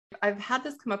I've had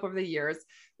this come up over the years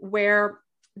where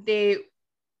they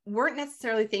weren't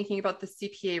necessarily thinking about the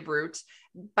CPA route,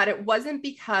 but it wasn't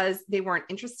because they weren't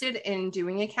interested in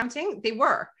doing accounting. They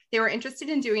were interested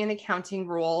in doing an accounting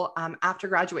role after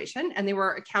graduation, and they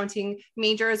were accounting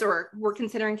majors or were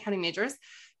considering accounting majors,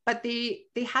 but they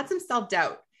had some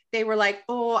self-doubt. They were like,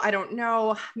 oh, I don't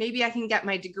know, maybe I can get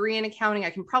my degree in accounting. I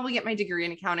can probably get my degree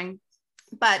in accounting,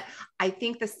 but I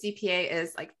think the CPA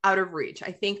is like out of reach.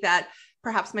 I think that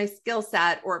perhaps my skill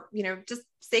set, or, just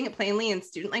saying it plainly in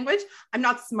student language, I'm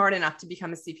not smart enough to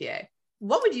become a CPA.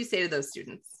 What would you say to those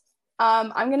students?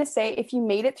 I'm going to say if you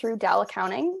made it through Dal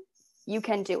accounting, you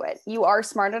can do it. You are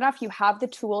smart enough. You have the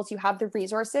tools, you have the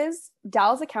resources.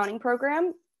 Dal's accounting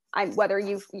program, whether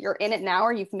you're in it now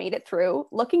or you've made it through,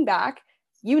 looking back,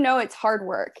 it's hard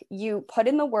work. You put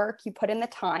in the work, you put in the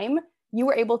time, you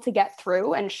were able to get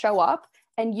through and show up,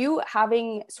 and you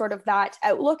having sort of that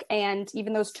outlook and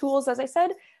even those tools, as I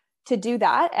said, to do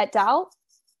that at Dal,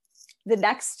 the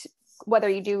next, whether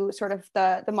you do sort of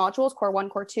the modules, core 1,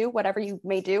 core 2, whatever you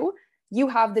may do, you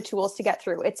have the tools to get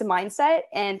through. It's a mindset.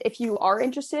 And if you are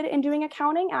interested in doing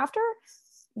accounting after,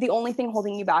 the only thing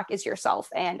holding you back is yourself.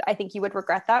 And I think you would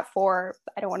regret that for,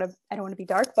 I don't want to be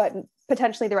dark, but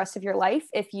potentially the rest of your life.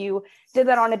 If you did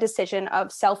that on a decision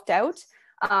of self-doubt,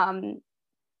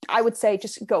 I would say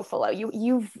just go full out.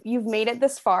 You've made it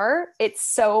this far. It's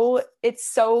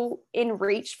so in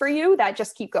reach for you that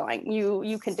just keep going.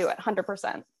 You can do it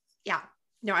 100%. Yeah.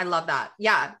 No, I love that.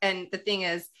 Yeah. And the thing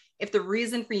is, if the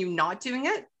reason for you not doing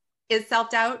it is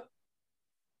self-doubt,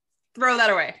 throw that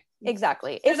away.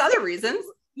 Exactly. There's other reasons.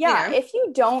 Yeah. If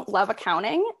you don't love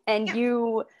accounting and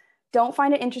you don't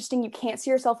find it interesting, you can't see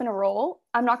yourself in a role,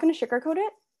 I'm not going to sugarcoat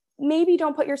it. Maybe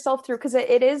don't put yourself through, because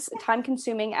it is time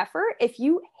consuming effort. If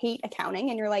you hate accounting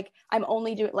and you're like, I'm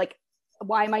only doing, like,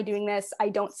 why am I doing this? I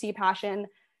don't see passion.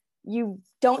 You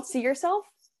don't see yourself.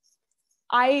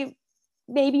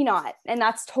 Maybe not. And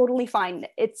that's totally fine.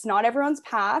 It's not everyone's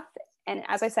path. And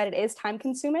as I said, it is time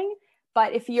consuming,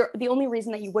 but if the only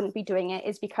reason that you wouldn't be doing it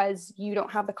is because you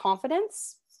don't have the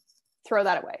confidence, throw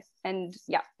that away. And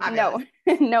yeah, no.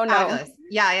 Fabulous.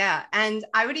 Yeah. And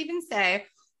I would even say,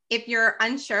 if you're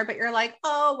unsure, but you're like,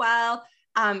 oh, well,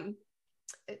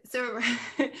 so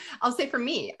I'll say for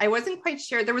me, I wasn't quite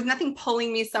sure. There was nothing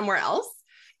pulling me somewhere else.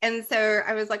 And so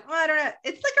I was like, well, I don't know.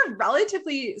 It's like a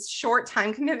relatively short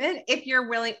time commitment if you're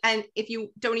willing. And if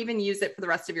you don't even use it for the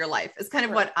rest of your life, is kind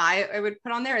of what I would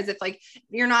put on there, is if like,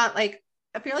 you're not like,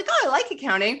 if you're like, oh, I like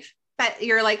accounting, but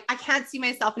you're like, I can't see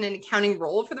myself in an accounting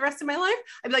role for the rest of my life,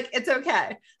 I'd be like, it's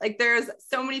okay. Like, there's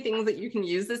so many things that you can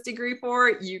use this degree for.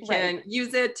 You can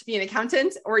use it to be an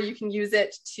accountant, or you can use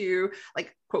it to,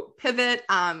 like, quote, pivot.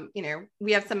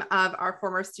 We have some of our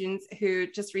former students who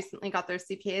just recently got their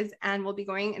CPAs and will be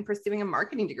going and pursuing a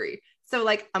marketing degree. So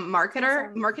like a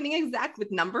marketing exec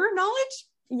with number knowledge.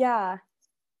 Yeah.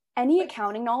 Any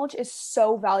accounting knowledge is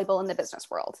so valuable in the business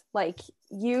world. Like,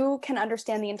 you can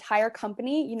understand the entire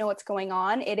company, you know what's going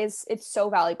on. It's so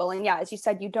valuable. And yeah, as you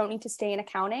said, you don't need to stay in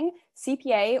accounting,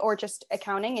 CPA, or just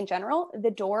accounting in general.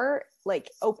 The door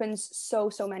like opens so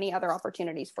many other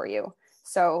opportunities for you.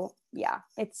 So yeah,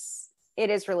 it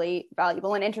is really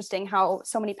valuable and interesting how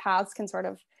so many paths can sort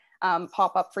of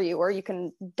pop up for you, or you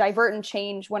can divert and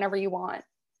change whenever you want.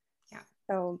 Yeah.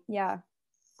 So yeah.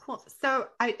 Cool. So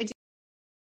I